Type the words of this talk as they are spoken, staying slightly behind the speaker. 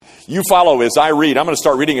You follow as I read. I'm going to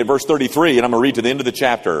start reading at verse 33, and I'm going to read to the end of the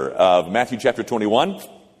chapter of Matthew chapter 21.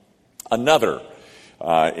 Another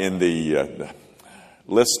in the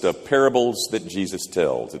list of parables that Jesus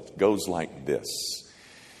tells. It goes like this.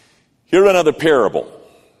 Hear another parable.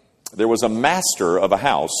 There was a master of a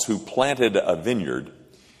house who planted a vineyard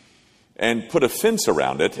and put a fence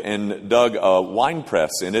around it and dug a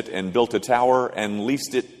winepress in it and built a tower and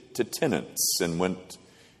leased it to tenants and went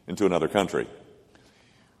into another country.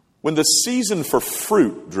 When the season for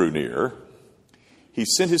fruit drew near, he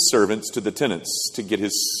sent his servants to the tenants to get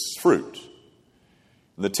his fruit.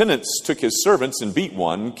 And the tenants took his servants and beat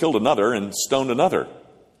one, killed another, and stoned another.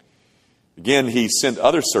 Again, he sent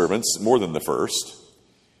other servants, more than the first,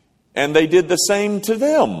 and they did the same to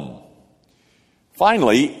them.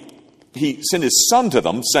 Finally, he sent his son to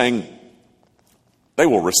them, saying, "They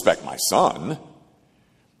will respect my son."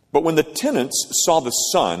 But when the tenants saw the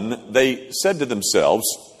son, they said to themselves,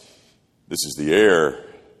 "This is the heir.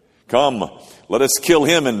 Come, let us kill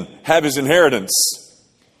him and have his inheritance."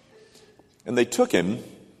 And they took him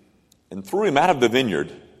and threw him out of the vineyard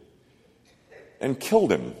and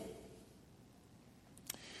killed him.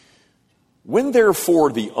 When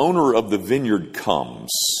therefore the owner of the vineyard comes,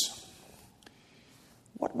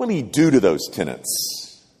 what will he do to those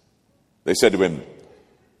tenants? They said to him,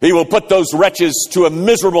 "He will put those wretches to a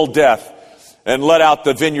miserable death and let out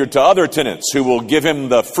the vineyard to other tenants who will give him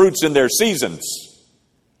the fruits in their seasons."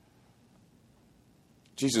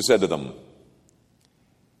 Jesus said to them,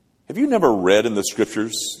 "Have you never read in the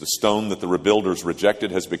Scriptures, the stone that the rebuilders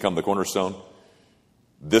rejected has become the cornerstone?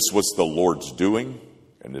 This was the Lord's doing,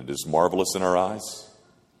 and it is marvelous in our eyes.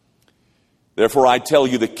 Therefore I tell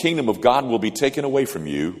you, the kingdom of God will be taken away from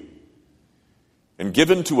you and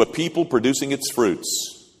given to a people producing its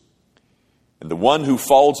fruits. And the one who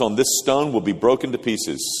falls on this stone will be broken to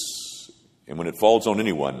pieces, and when it falls on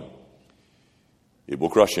anyone, it will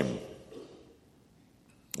crush him."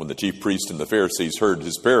 When the chief priests and the Pharisees heard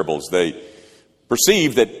his parables, they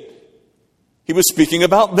perceived that he was speaking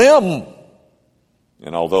about them.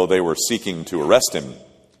 And although they were seeking to arrest him,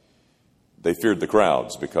 they feared the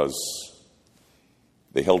crowds because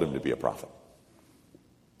they held him to be a prophet.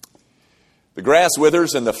 The grass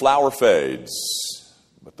withers and the flower fades,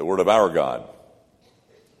 but the word of our God,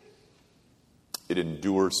 it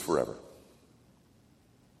endures forever.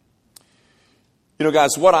 You know,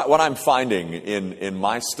 guys, what I'm finding in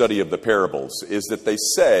my study of the parables is that they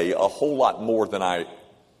say a whole lot more than I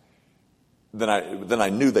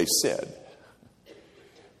knew they said.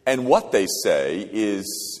 And what they say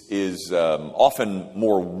is often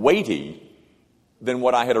more weighty than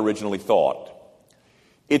what I had originally thought.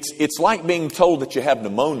 It's like being told that you have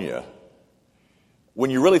pneumonia when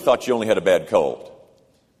you really thought you only had a bad cold.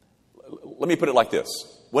 Let me put it like this.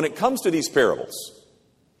 When it comes to these parables,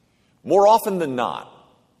 more often than not,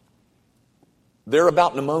 they're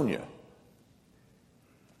about pneumonia,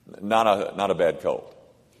 not a bad cold.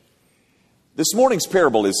 This morning's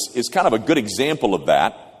parable is kind of a good example of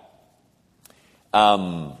that.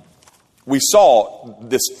 We saw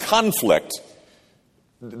this conflict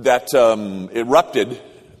that erupted.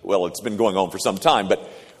 Well, it's been going on for some time, but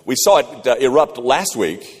we saw it erupt last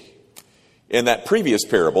week in that previous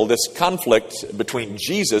parable, this conflict between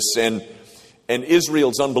Jesus and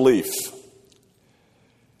Israel's unbelief.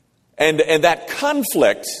 And that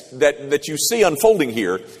conflict that you see unfolding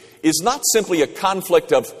here is not simply a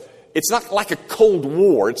conflict of, it's not like a Cold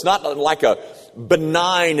War. It's not like a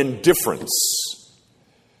benign indifference.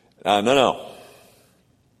 No.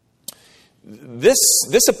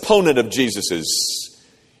 This opponent of Jesus's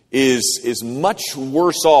is much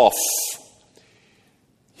worse off.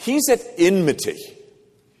 He's at enmity.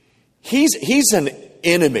 He's an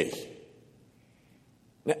enemy.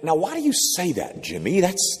 Now, why do you say that, Jimmy?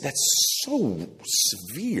 That's so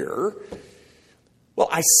severe. Well,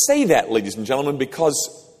 I say that, ladies and gentlemen, because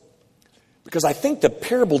I think the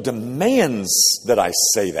parable demands that I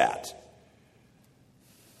say that.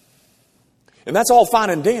 And that's all fine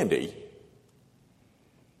and dandy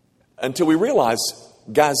until we realize,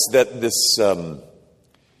 guys, that this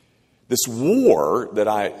war that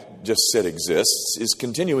I just said exists is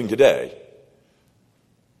continuing today.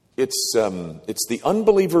 It's the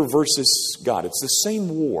unbeliever versus God. It's the same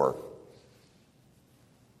war.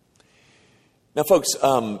 Now, folks,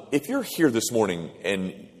 if you're here this morning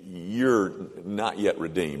and you're not yet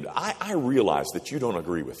redeemed, I realize that you don't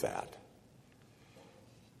agree with that.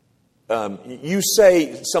 You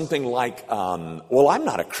say something like, well, I'm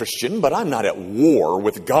not a Christian, but I'm not at war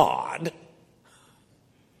with God.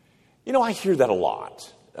 You know, I hear that a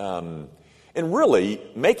lot. And really,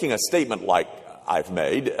 making a statement like I've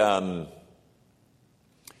made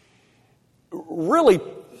really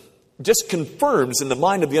just confirms in the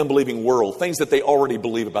mind of the unbelieving world things that they already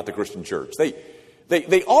believe about the Christian church.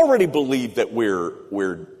 They already believe that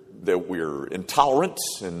we're intolerant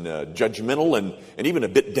and judgmental and even a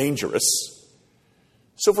bit dangerous.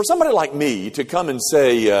 So for somebody like me to come and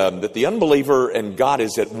say that the unbeliever and God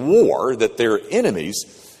is at war, that they're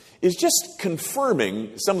enemies, is just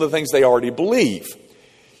confirming some of the things they already believe.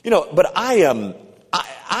 But I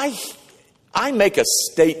make a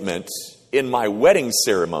statement in my wedding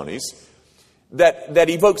ceremonies that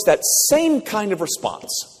evokes that same kind of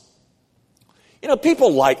response.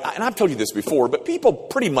 People like, and I've told you this before, but people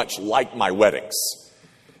pretty much like my weddings.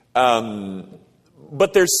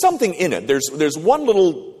 But there's something in it. There's one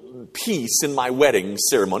little piece in my wedding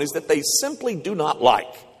ceremonies that they simply do not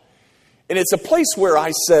like. And it's a place where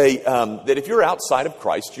I say that if you're outside of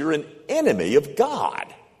Christ, you're an enemy of God.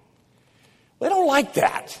 They don't like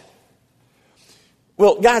that.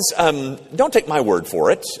 Well, guys, don't take my word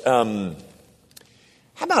for it. How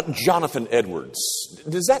about Jonathan Edwards?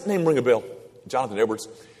 Does that name ring a bell? Jonathan Edwards.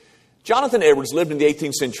 Jonathan Edwards lived in the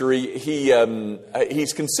 18th century.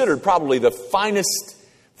 He's considered probably the finest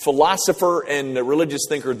philosopher and religious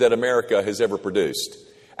thinker that America has ever produced.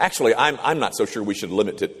 Actually, I'm not so sure we should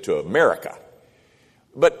limit it to America.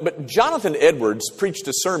 But Jonathan Edwards preached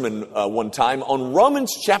a sermon one time on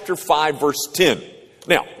Romans chapter 5, verse 10.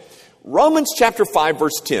 Now, Romans chapter 5,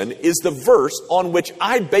 verse 10 is the verse on which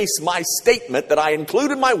I base my statement that I include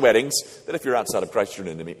in my weddings, that if you're outside of Christ, you're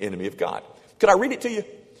an enemy of God. Could I read it to you?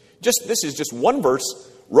 This is just one verse,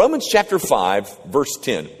 Romans chapter 5, verse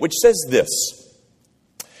 10, which says this.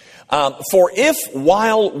 For if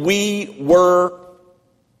while we were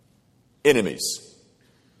enemies,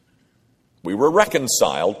 we were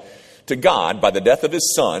reconciled to God by the death of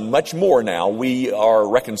his Son, much more now we are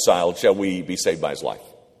reconciled, shall we be saved by his life.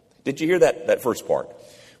 Did you hear that first part?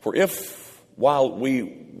 For if while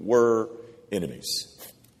we were enemies.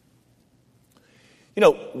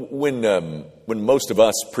 When most of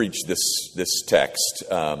us preach this text,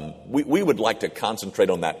 we would like to concentrate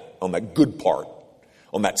on that good part,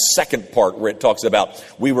 on that second part where it talks about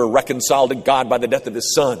we were reconciled to God by the death of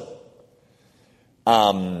his Son.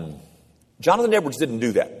 Jonathan Edwards didn't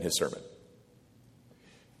do that in his sermon.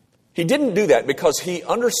 He didn't do that because he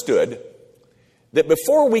understood that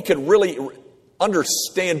before we could really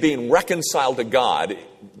understand being reconciled to God,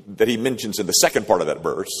 that he mentions in the second part of that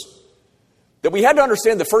verse, that we had to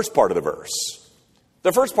understand the first part of the verse.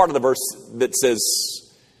 The first part of the verse that says,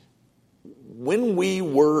 when we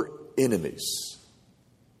were enemies.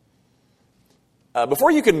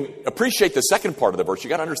 Before you can appreciate the second part of the verse, you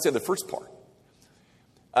got to understand the first part.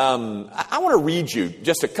 I want to read you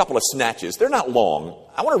just a couple of snatches. They're not long.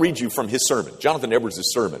 I want to read you from his sermon, Jonathan Edwards'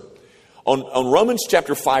 sermon, on Romans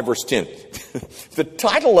chapter 5, verse 10. The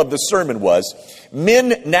title of the sermon was,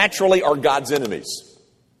 Men Naturally Are God's Enemies.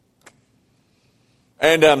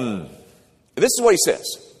 And this is what he says.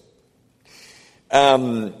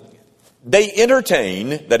 They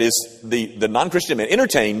entertain, that is, the non-Christian man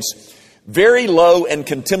entertains very low and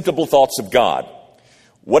contemptible thoughts of God.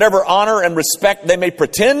 Whatever honor and respect they may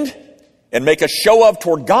pretend and make a show of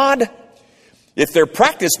toward God, if their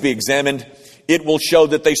practice be examined, it will show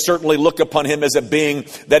that they certainly look upon him as a being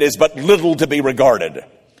that is but little to be regarded.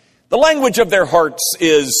 The language of their hearts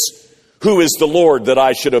is, who is the Lord that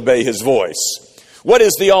I should obey his voice? What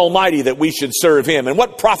is the Almighty that we should serve him? And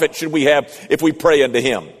what profit should we have if we pray unto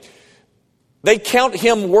him? They count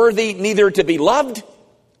him worthy neither to be loved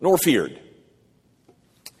nor feared.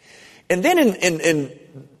 And then in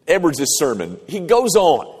Edwards' sermon, he goes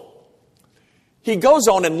on. He goes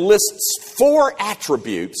on and lists 4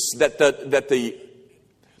 attributes that the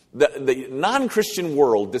non-Christian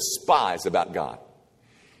world despise about God.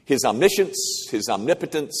 His omniscience, his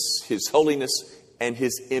omnipotence, his holiness, and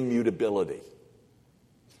his immutability.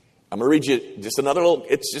 I'm going to read you just another little,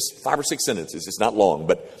 it's just 5 or 6 sentences. It's not long,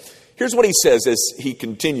 but here's what he says as he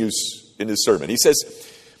continues in his sermon. He says,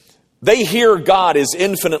 they hear God is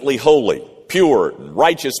infinitely holy, pure, and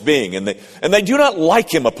righteous being, and they do not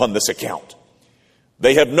like him upon this account.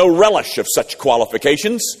 They have no relish of such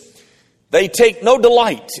qualifications. They take no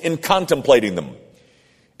delight in contemplating them.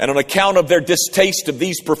 And on account of their distaste of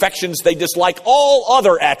these perfections, they dislike all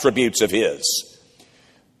other attributes of his.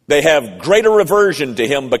 They have greater aversion to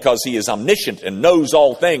him because he is omniscient and knows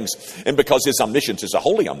all things, and because his omniscience is a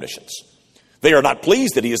holy omniscience. They are not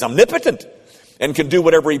pleased that he is omnipotent and can do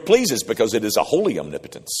whatever he pleases because it is a holy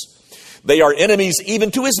omnipotence. They are enemies even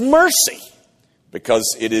to his mercy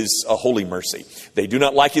because it is a holy mercy. They do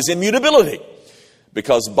not like his immutability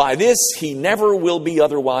because by this he never will be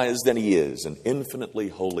otherwise than he is, an infinitely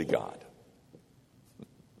holy God.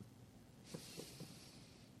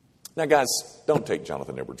 Now, guys, don't take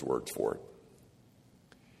Jonathan Edwards' words for it.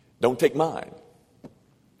 Don't take mine.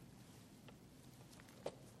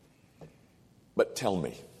 But tell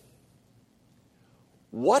me,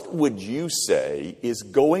 what would you say is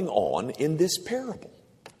going on in this parable?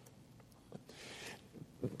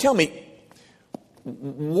 Tell me,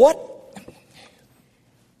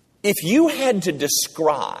 if you had to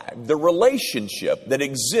describe the relationship that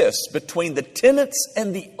exists between the tenants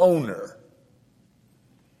and the owner,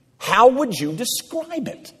 how would you describe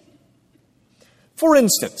it? For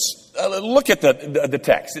instance, look at the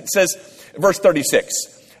text. It says, verse 36,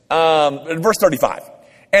 verse 35,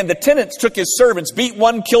 and the tenants took his servants, beat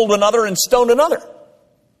one, killed another, and stoned another.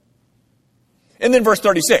 And then verse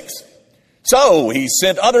 36, so he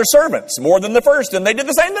sent other servants, more than the first, and they did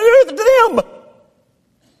the same to them.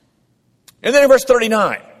 And then in verse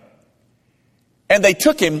 39, and they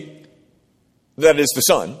took him, that is the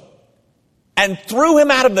son, and threw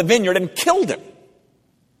him out of the vineyard and killed him.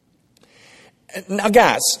 Now,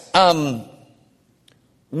 guys,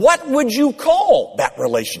 what would you call that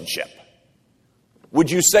relationship? Would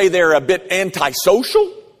you say they're a bit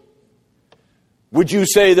antisocial? Would you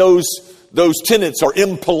say those tenants are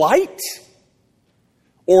impolite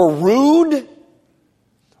or rude?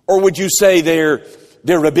 Or would you say they're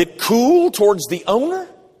a bit cool towards the owner?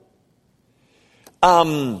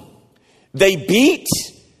 They beat,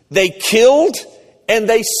 they killed, and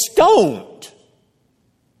they stoned.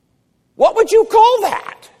 What would you call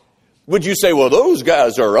that? Would you say, well, those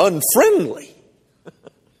guys are unfriendly?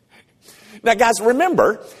 Now, guys,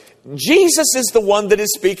 remember, Jesus is the one that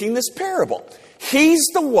is speaking this parable. He's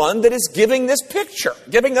the one that is giving us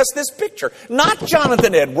this picture. Not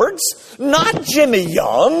Jonathan Edwards, not Jimmy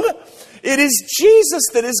Young. It is Jesus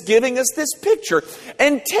that is giving us this picture.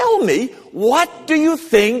 And tell me, what do you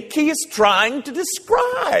think he is trying to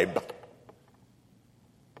describe?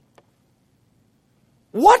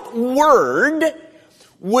 What word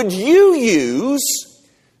would you use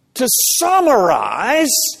to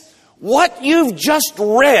summarize what you've just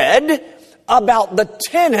read about the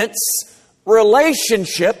tenant's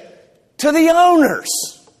relationship to the owners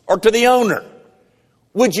or to the owner?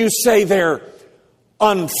 Would you say they're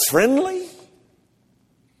unfriendly?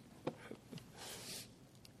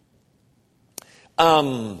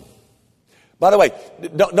 By the way,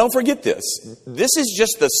 don't forget this. This is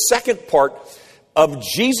just the second part of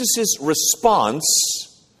Jesus' response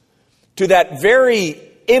to that very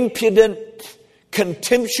impudent,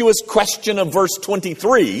 contemptuous question of verse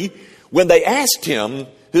 23 when they asked him,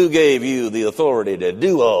 who gave you the authority to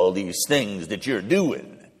do all these things that you're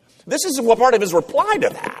doing? This is what part of his reply to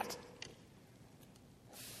that.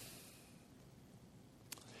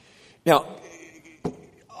 Now,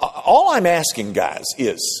 all I'm asking, guys,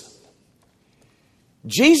 is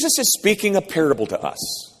Jesus is speaking a parable to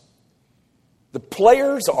us. The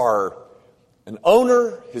players are an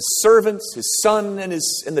owner, his servants, his son, and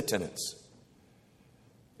the tenants.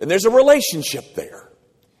 And there's a relationship there.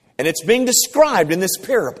 And it's being described in this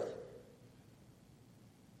parable.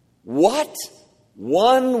 What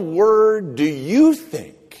one word do you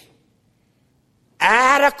think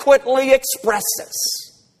adequately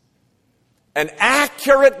expresses an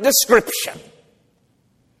accurate description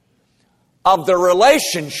of the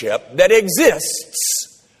relationship that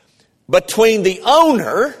exists between the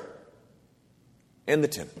owner and the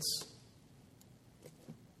tenants?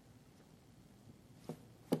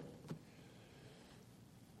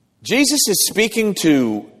 Jesus is speaking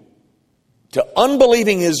to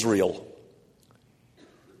unbelieving Israel,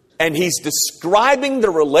 and he's describing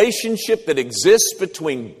the relationship that exists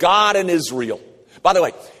between God and Israel. By the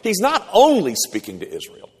way, he's not only speaking to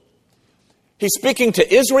Israel. He's speaking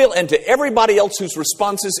to Israel and to everybody else whose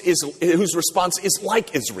response is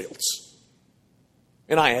like Israel's.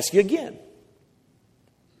 And I ask you again,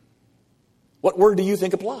 what word do you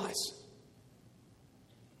think applies?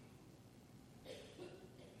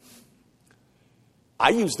 I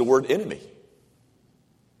use the word enemy.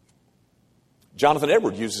 Jonathan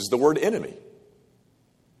Edwards uses the word enemy.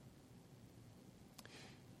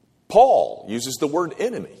 Paul uses the word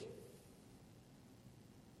enemy.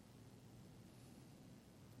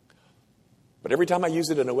 But every time I use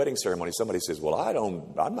it in a wedding ceremony, somebody says, well,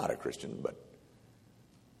 I'm not a Christian, but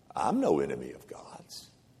I'm no enemy of God's.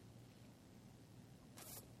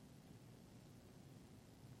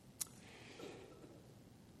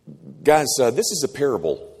 Guys, this is a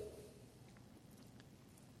parable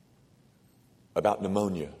about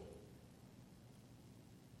pneumonia.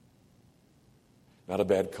 Not a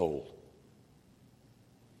bad cold.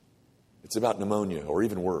 It's about pneumonia, or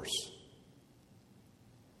even worse.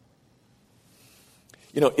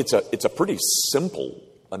 You know, it's a pretty simple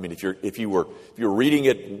I mean, if you were reading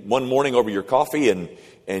it one morning over your coffee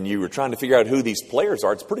and you were trying to figure out who these players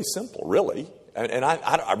are, it's pretty simple, really. And I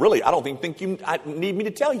don't think you need me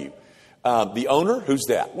to tell you. The owner, who's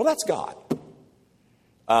that? Well, that's God.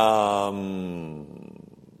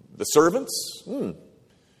 The servants,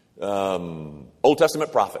 Old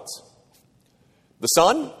Testament prophets. The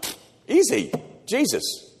son, easy, Jesus.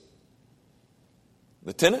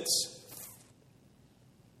 The tenants,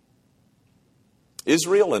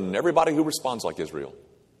 Israel and everybody who responds like Israel.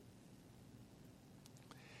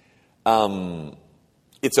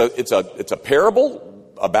 It's a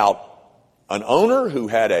parable about an owner who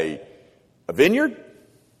had a vineyard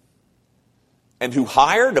and who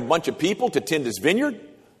hired a bunch of people to tend his vineyard.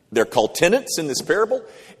 They're called tenants in this parable.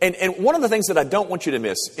 And one of the things that I don't want you to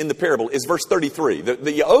miss in the parable is verse 33,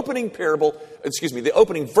 the opening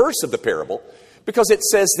verse of the parable, because it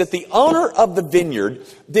says that the owner of the vineyard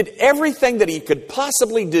did everything that he could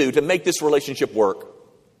possibly do to make this relationship work.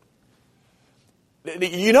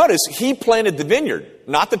 You notice he planted the vineyard,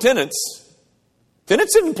 not the tenants.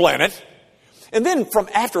 Tenants didn't plant it. And then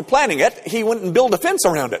after planting it, he went and built a fence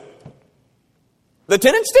around it. The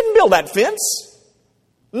tenants didn't build that fence.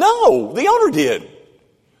 No, the owner did.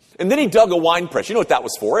 And then he dug a wine press. You know what that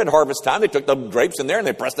was for? At harvest time, they took the grapes in there and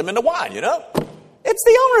they pressed them into wine, you know? It's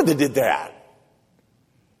the owner that did that.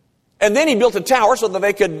 And then he built a tower so that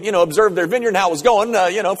they could, observe their vineyard and how it was going,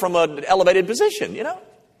 from an elevated position,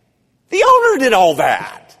 The owner did all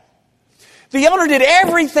that. The owner did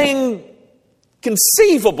everything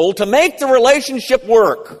conceivable to make the relationship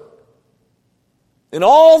work. And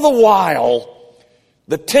all the while,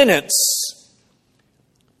 the tenants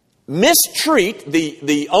mistreat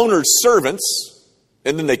the owner's servants,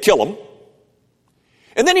 and then they kill them.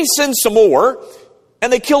 And then he sends some more,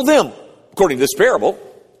 and they kill them, according to this parable.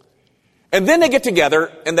 And then they get together,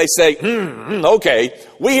 and they say, okay,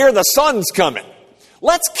 we hear the son's coming.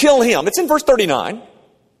 Let's kill him. It's in verse 39.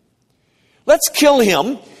 Let's kill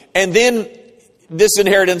him, and then this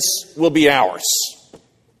inheritance will be ours.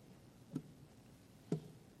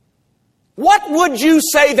 What would you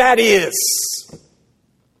say that is?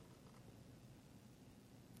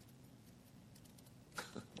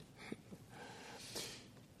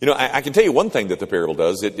 I can tell you one thing that the parable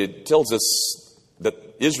does. It tells us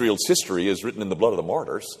that Israel's history is written in the blood of the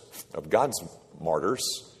martyrs, of God's martyrs,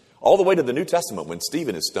 all the way to the New Testament when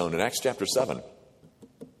Stephen is stoned in Acts chapter 7.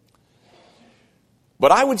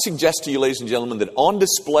 But I would suggest to you, ladies and gentlemen, that on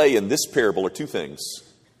display in this parable are two things.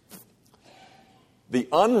 The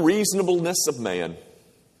unreasonableness of man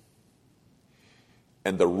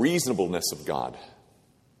and the reasonableness of God.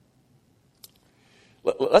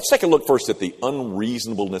 Let's take a look first at the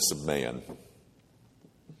unreasonableness of man.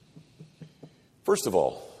 First of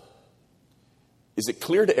all, is it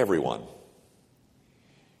clear to everyone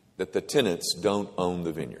that the tenants don't own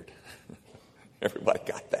the vineyard? Everybody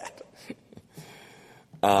got that?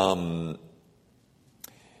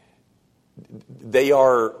 They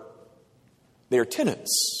are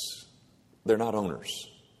tenants. They're not owners.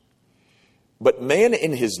 But man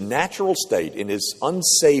in his natural state, in his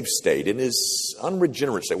unsaved state, in his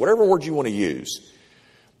unregenerate state, whatever word you want to use,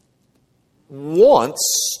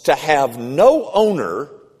 wants to have no owner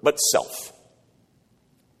but self.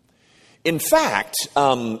 In fact,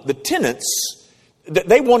 the tenants,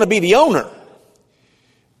 they want to be the owner.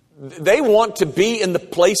 They want to be in the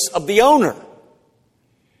place of the owner.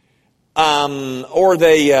 Or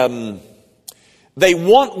they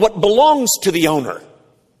want what belongs to the owner.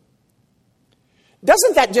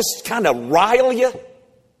 Doesn't that just kind of rile you?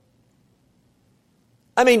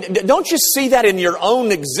 I mean, don't you see that in your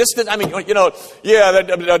own existence? I mean,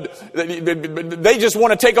 they just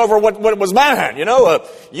want to take over what was mine.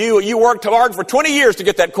 You worked hard for 20 years to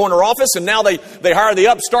get that corner office, and now they hire the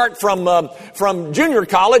upstart from junior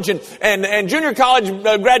college, and junior college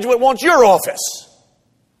graduate wants your office.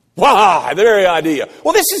 Wow, the very idea.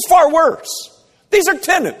 Well, this is far worse. These are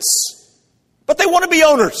tenants, but they want to be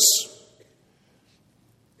owners.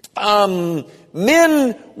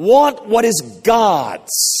 Men want what is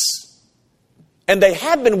God's. And they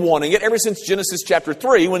have been wanting it ever since Genesis chapter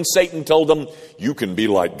 3 when Satan told them, you can be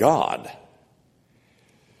like God.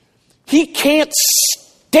 He can't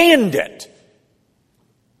stand it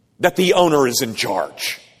that the owner is in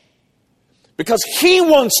charge. Because he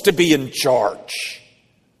wants to be in charge.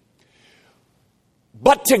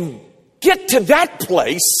 But to get to that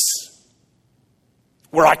place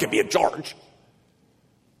where I can be in charge,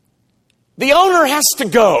 the owner has to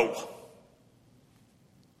go.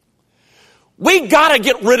 We got to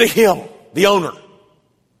get rid of him, the owner.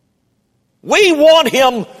 We want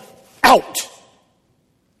him out.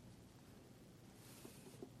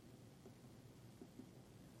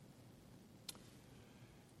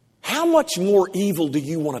 how much more evil do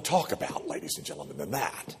you want to talk about, ladies and gentlemen, than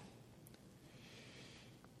that?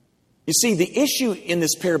 You see, the issue in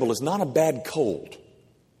this parable is not a bad cold.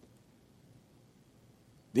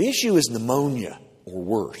 The issue is pneumonia or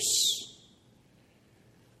worse.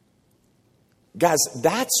 Guys,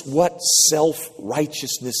 that's what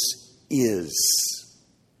self-righteousness is.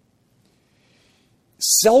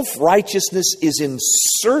 Self-righteousness is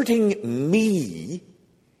inserting me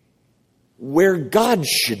where God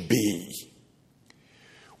should be.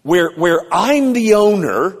 Where I'm the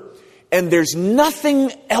owner and there's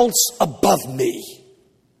nothing else above me.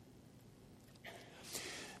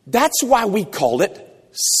 That's why we call it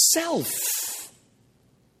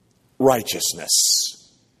self-righteousness.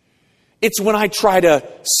 It's when I try to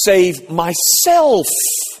save myself.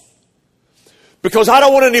 Because I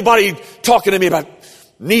don't want anybody talking to me about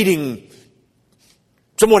needing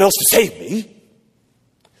someone else to save me.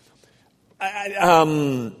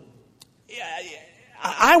 I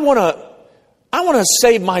want to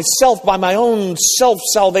save myself by my own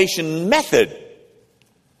self-salvation method.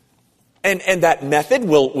 And that method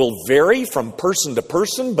will vary from person to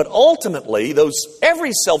person, but ultimately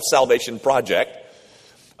every self-salvation project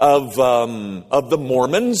of the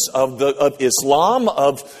Mormons, of Islam,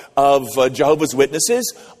 of Jehovah's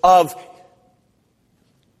Witnesses, of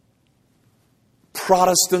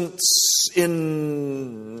Protestants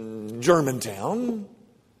in Germantown.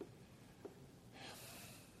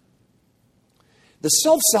 The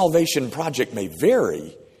self-salvation project may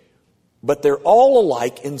vary, but they're all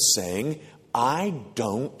alike in saying, I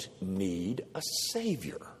don't need a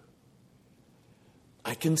Savior.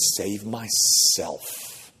 I can save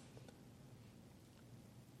myself.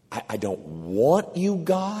 I don't want you,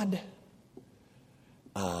 God.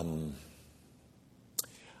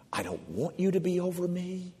 I don't want you to be over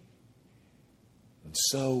me. And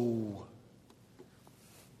so,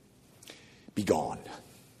 be gone.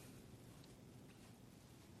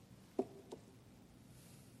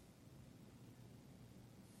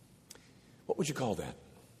 What would you call that?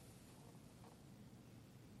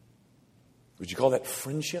 Would you call that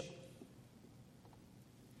friendship?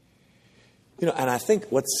 You know, and I think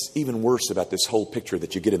what's even worse about this whole picture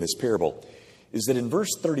that you get in this parable is that in verse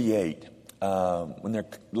 38, when they're,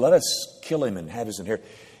 let us kill him and have his inheritance,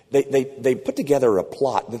 they put together a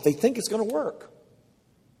plot that they think is going to work.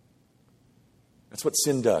 That's what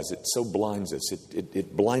sin does. It so blinds us.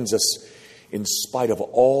 It blinds us in spite of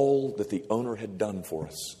all that the owner had done for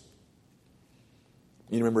us.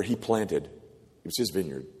 You remember, he planted. It was his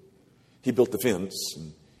vineyard. He built the fence,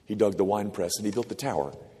 and he dug the wine press, and he built the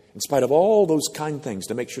tower. In spite of all those kind things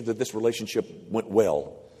to make sure that this relationship went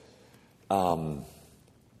well. I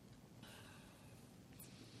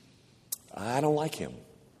don't like him.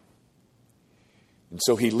 And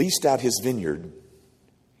so he leased out his vineyard,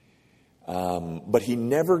 but he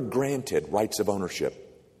never granted rights of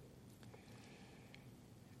ownership.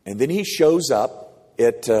 And then he shows up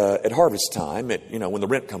at harvest time, when the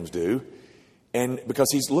rent comes due, and because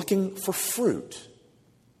he's looking for fruit.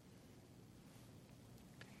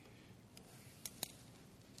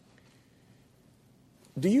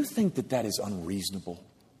 Do you think that is unreasonable?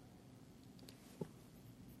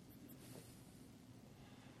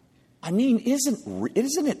 I mean,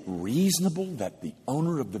 isn't it reasonable that the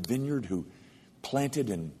owner of the vineyard who planted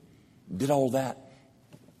and did all that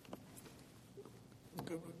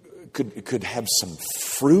could have some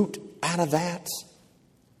fruit out of that?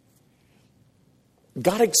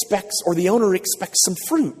 God expects, or the owner expects, some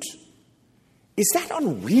fruit. Is that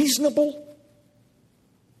unreasonable?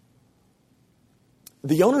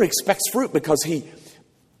 The owner expects fruit because he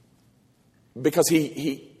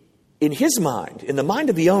in his mind, in the mind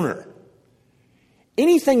of the owner,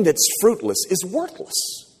 anything that's fruitless is worthless.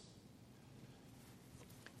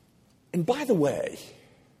 And by the way,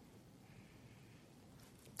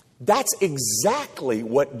 that's exactly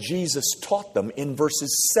what Jesus taught them in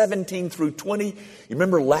verses 17 through 20. You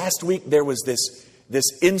remember last week there was this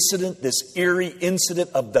incident, this eerie incident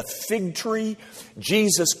of the fig tree.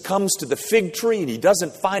 Jesus comes to the fig tree and he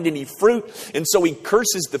doesn't find any fruit. And so he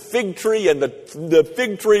curses the fig tree, and the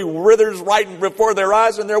fig tree withers right before their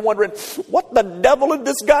eyes, and they're wondering, what the devil did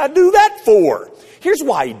this guy do that for? Here's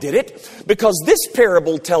why he did it. Because this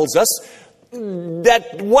parable tells us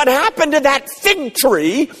that what happened to that fig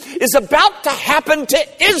tree is about to happen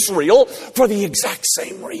to Israel for the exact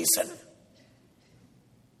same reason.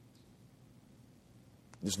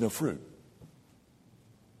 There's no fruit.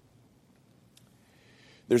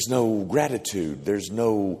 There's no gratitude. There's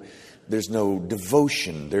no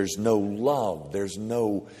devotion. There's no love. There's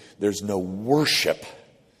no worship.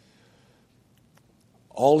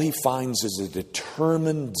 all he finds is a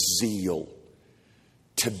determined zeal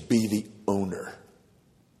to be the owner.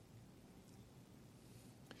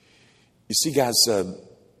 You see, guys,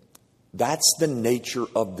 that's the nature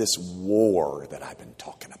of this war that I've been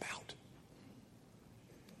talking about.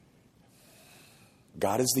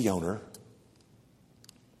 God is the owner,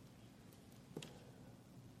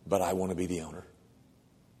 but I want to be the owner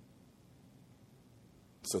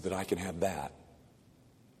so that I can have that.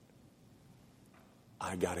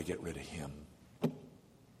 I got to get rid of him.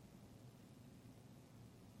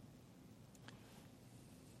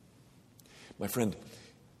 My friend,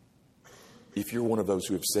 if you're one of those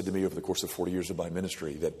who have said to me over the course of 40 years of my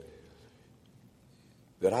ministry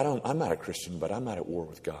that I'm not a Christian, but I'm not at war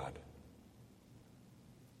with God.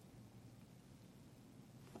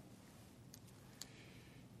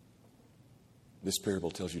 This parable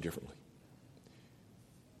tells you differently.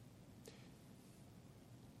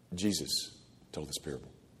 Jesus told this parable.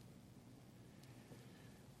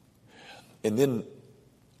 And then,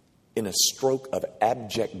 in a stroke of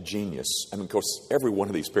abject genius, and of course, every one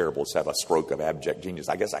of these parables have a stroke of abject genius.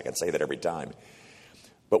 I guess I can say that every time.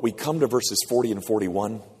 But we come to verses 40 and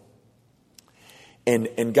 41.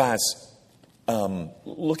 And guys,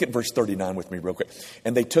 look at verse 39 with me real quick.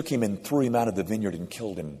 And they took him and threw him out of the vineyard and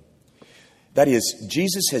killed him. That is,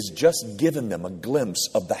 Jesus has just given them a glimpse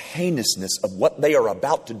of the heinousness of what they are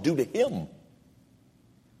about to do to him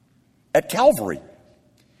at Calvary.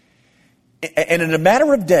 And in a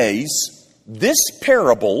matter of days, this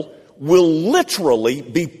parable will literally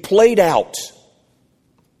be played out.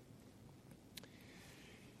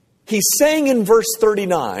 He's saying in verse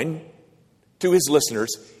 39 to his listeners,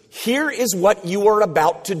 here is what you are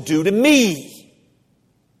about to do to me.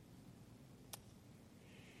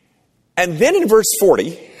 And then in verse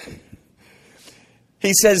 40,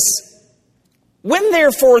 he says, when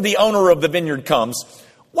therefore the owner of the vineyard comes,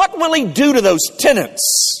 what will he do to those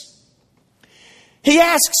tenants? He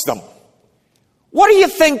asks them, what do you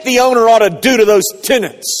think the owner ought to do to those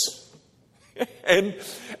tenants? And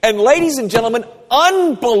ladies and gentlemen,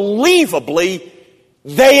 unbelievably,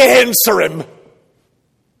 they answer him.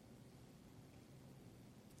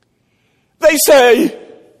 They say,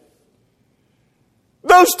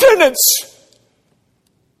 those tenants,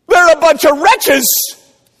 they're a bunch of wretches,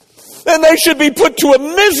 and they should be put to a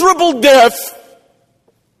miserable death.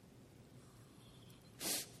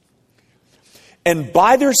 And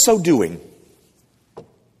by their so doing,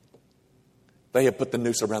 they have put the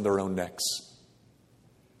noose around their own necks.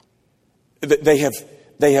 They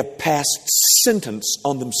have passed sentence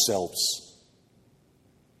on themselves.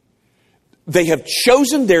 They have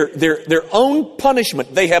chosen their own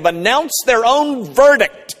punishment. They have announced their own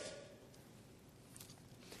verdict.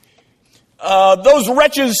 Those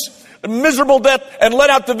wretches, miserable death, and let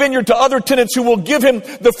out the vineyard to other tenants who will give him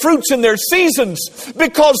the fruits in their seasons.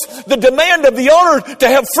 Because the demand of the owner to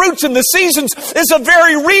have fruits in the seasons is a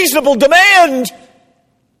very reasonable demand.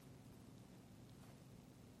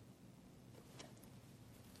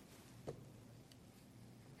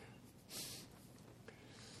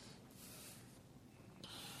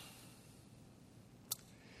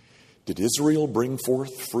 Did Israel bring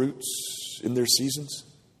forth fruits in their seasons?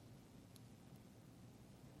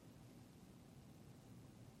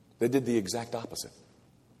 They did the exact opposite.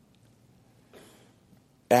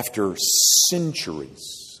 After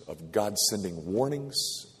centuries of God sending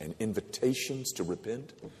warnings and invitations to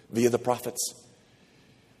repent via the prophets,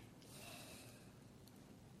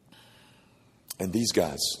 and these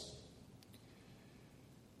guys,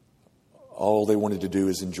 all they wanted to do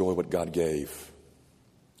is enjoy what God gave.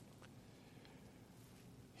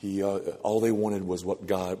 All they wanted was what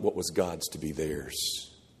was God's to be theirs.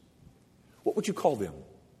 What would you call them?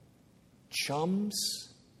 Chums?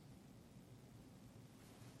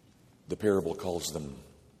 The parable calls them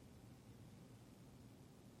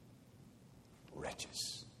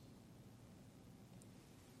wretches.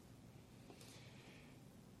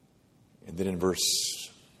 And then in verse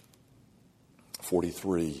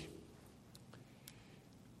 43,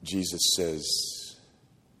 Jesus says,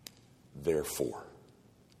 therefore.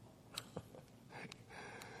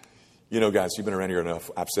 You know, guys, you've been around here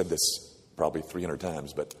enough. I've said this probably 300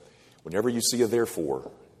 times, but whenever you see a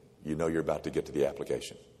therefore, you know you're about to get to the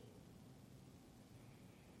application.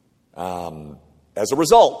 As a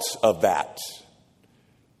result of that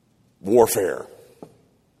warfare,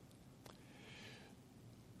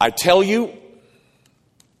 I tell you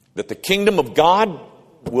that the kingdom of God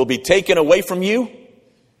will be taken away from you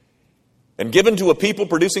and given to a people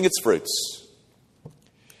producing its fruits.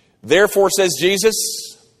 Therefore, says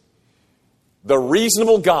Jesus, the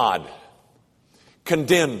reasonable God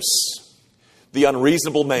condemns the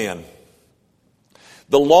unreasonable man,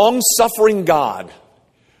 the long-suffering God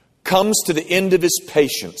comes to the end of his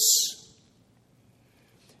patience.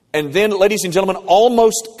 And then, ladies and gentlemen,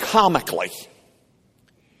 almost comically,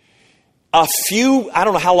 I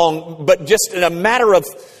don't know how long, but just in a matter of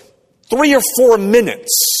 3 or 4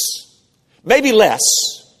 minutes, maybe less,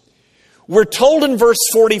 we're told in verse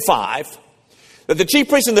 45 that the chief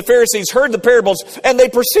priests and the Pharisees heard the parables and they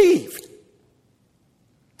perceived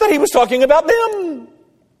that he was talking about them.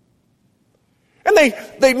 And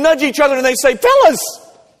they nudge each other and they say, fellas,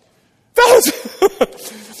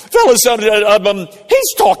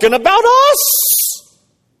 he's talking about us.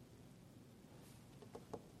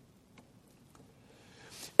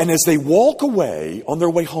 And as they walk away, on their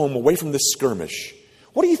way home, away from this skirmish,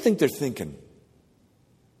 what do you think they're thinking?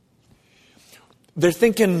 They're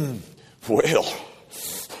thinking, well,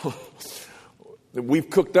 we've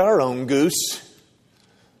cooked our own goose.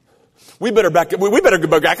 We better go back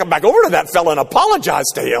over to that fella and apologize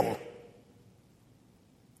to him.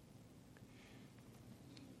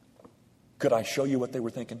 Could I show you what they were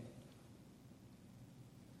thinking?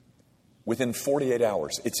 Within 48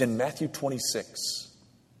 hours. It's in Matthew 26.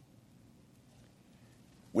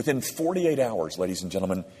 Within 48 hours, ladies and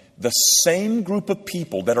gentlemen, the same group of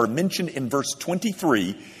people that are mentioned in verse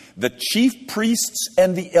 23, the chief priests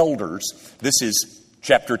and the elders, this is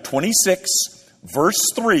chapter 26, verse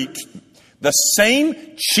 3, the same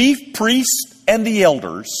chief priests and the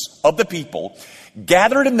elders of the people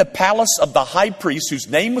gathered in the palace of the high priest, whose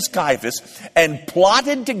name was Caiaphas, and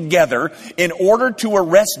plotted together in order to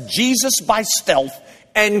arrest Jesus by stealth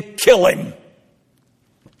and kill him.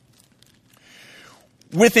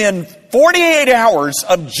 Within 48 hours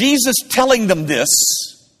of Jesus telling them this,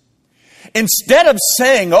 instead of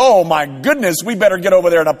saying, oh my goodness, we better get over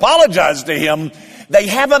there and apologize to him, they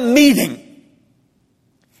have a meeting.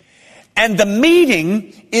 And the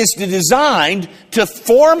meeting is designed to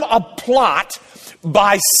form a plot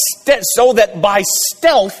so that by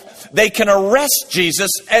stealth they can arrest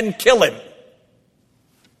Jesus and kill him.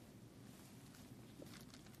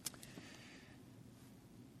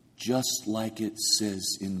 Just like it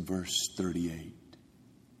says in verse 38.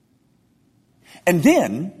 And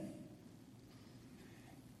then,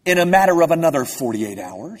 in a matter of another 48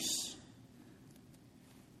 hours,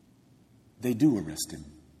 they do arrest him.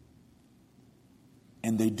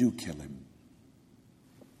 And they do kill him.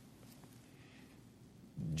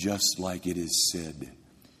 Just like it is said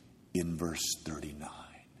in verse 39.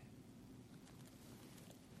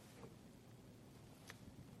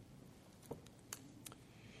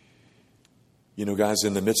 You know, guys,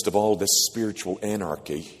 in the midst of all this spiritual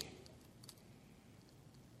anarchy,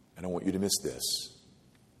 and I want you to miss this,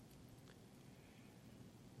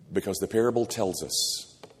 because the parable tells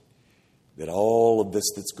us that all of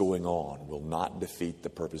this that's going on will not defeat the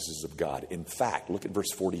purposes of God. In fact, look at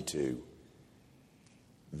verse 42.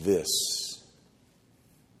 This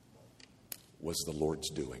was the Lord's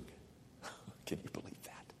doing. Can you believe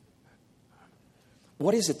that?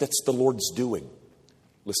 What is it that's the Lord's doing?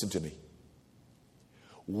 Listen to me.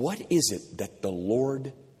 What is it that the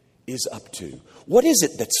Lord is up to? What is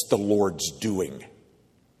it that's the Lord's doing?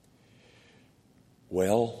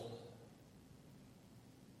 Well,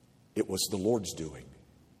 it was the Lord's doing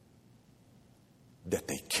that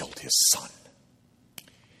they killed his son.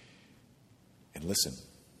 And listen,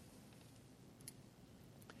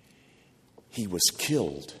 he was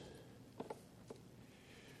killed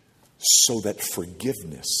so that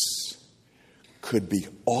forgiveness could be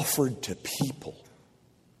offered to people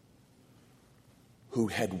who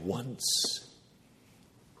had once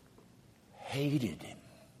hated him.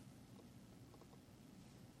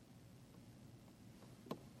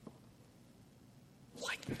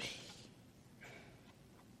 Like me.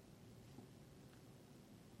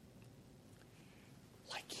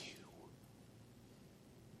 Like you.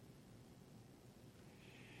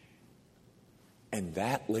 And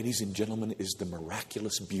that, ladies and gentlemen, is the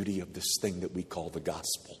miraculous beauty of this thing that we call the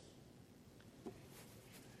gospel.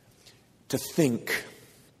 To think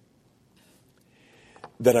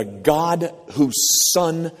that a God whose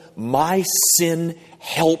son my sin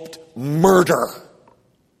helped murder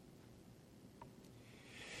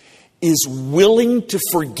is willing to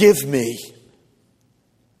forgive me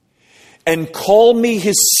and call me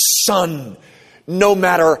his son, no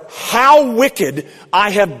matter how wicked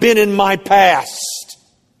I have been in my past.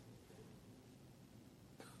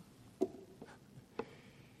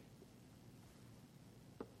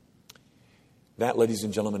 That, ladies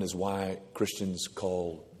and gentlemen, is why Christians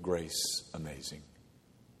call grace amazing.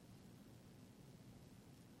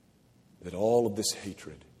 That all of this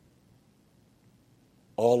hatred,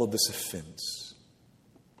 all of this offense,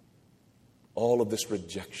 all of this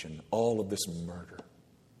rejection, all of this murder,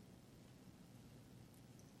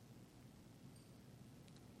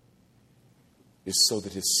 is so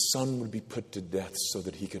that his Son would be put to death so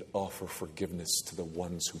that he could offer forgiveness to the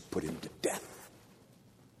ones who put him to death.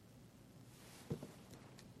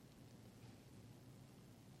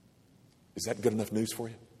 Is that good enough news for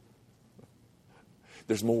you?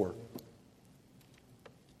 There's more.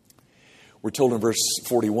 We're told in verse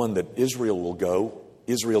 41 that Israel will go.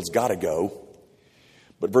 Israel's got to go.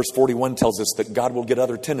 But verse 41 tells us that God will get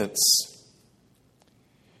other tenants.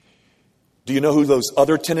 Do you know who those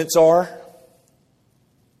other tenants are?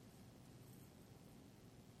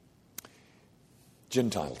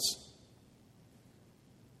 Gentiles.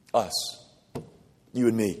 Us. You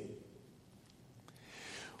and me.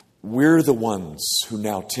 We're the ones who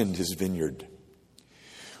now tend his vineyard.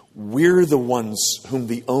 We're the ones from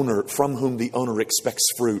whom the owner expects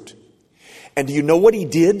fruit. And do you know what he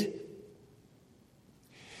did?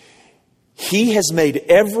 He has made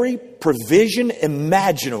every provision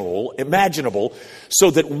imaginable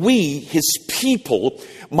so that we, his people,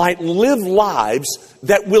 might live lives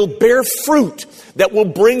that will bear fruit, that will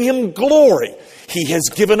bring him glory. He has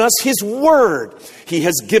given us his word. He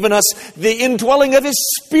has given us the indwelling of his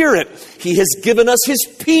Spirit. He has given us his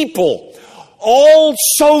people. All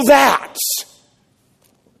so that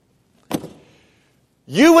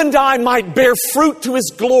you and I might bear fruit to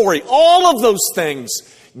his glory. All of those things,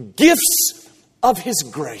 gifts of his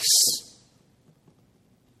grace.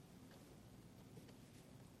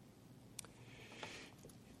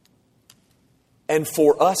 And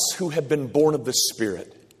for us who have been born of the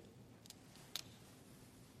Spirit,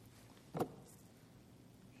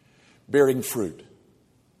 bearing fruit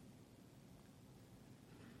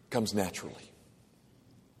comes naturally.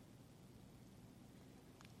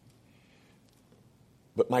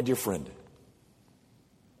 But my dear friend,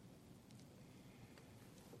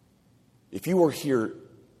 if you are here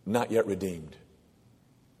not yet redeemed,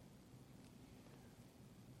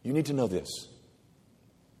 you need to know this.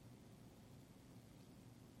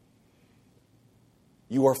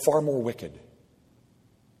 You are far more wicked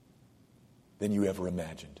than you ever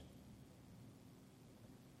imagined.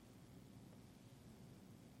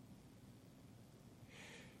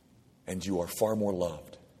 And you are far more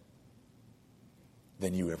loved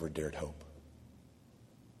than you ever dared hope.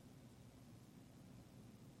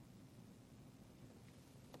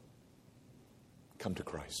 Come to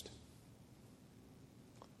Christ.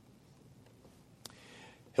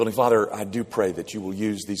 Heavenly Father, I do pray that you will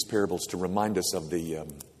use these parables to remind us of the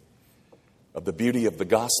beauty of the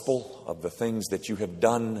gospel, of the things that you have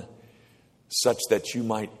done such that you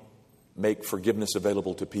might make forgiveness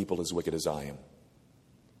available to people as wicked as I am.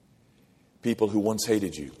 People who once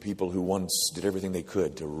hated you, people who once did everything they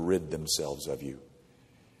could to rid themselves of you.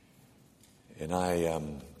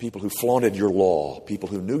 And people who flaunted your law, people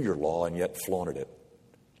who knew your law and yet flaunted it,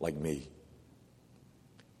 like me.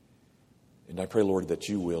 And I pray, Lord, that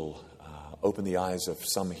you will open the eyes of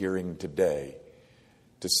some hearing today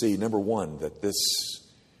to see, number one, that this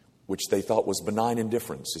which they thought was benign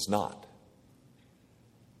indifference is not.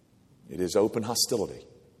 It is open hostility.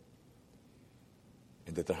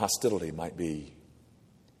 And that the hostility might be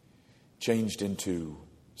changed into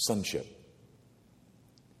sonship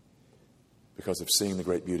because of seeing the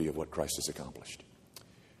great beauty of what Christ has accomplished.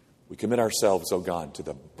 We commit ourselves, O God, to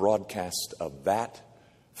the broadcast of that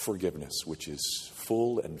forgiveness which is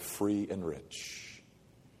full and free and rich.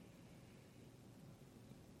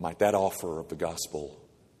 Might that offer of the gospel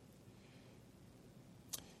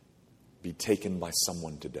be taken by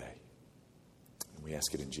someone today. And we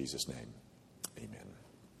ask it in Jesus' name.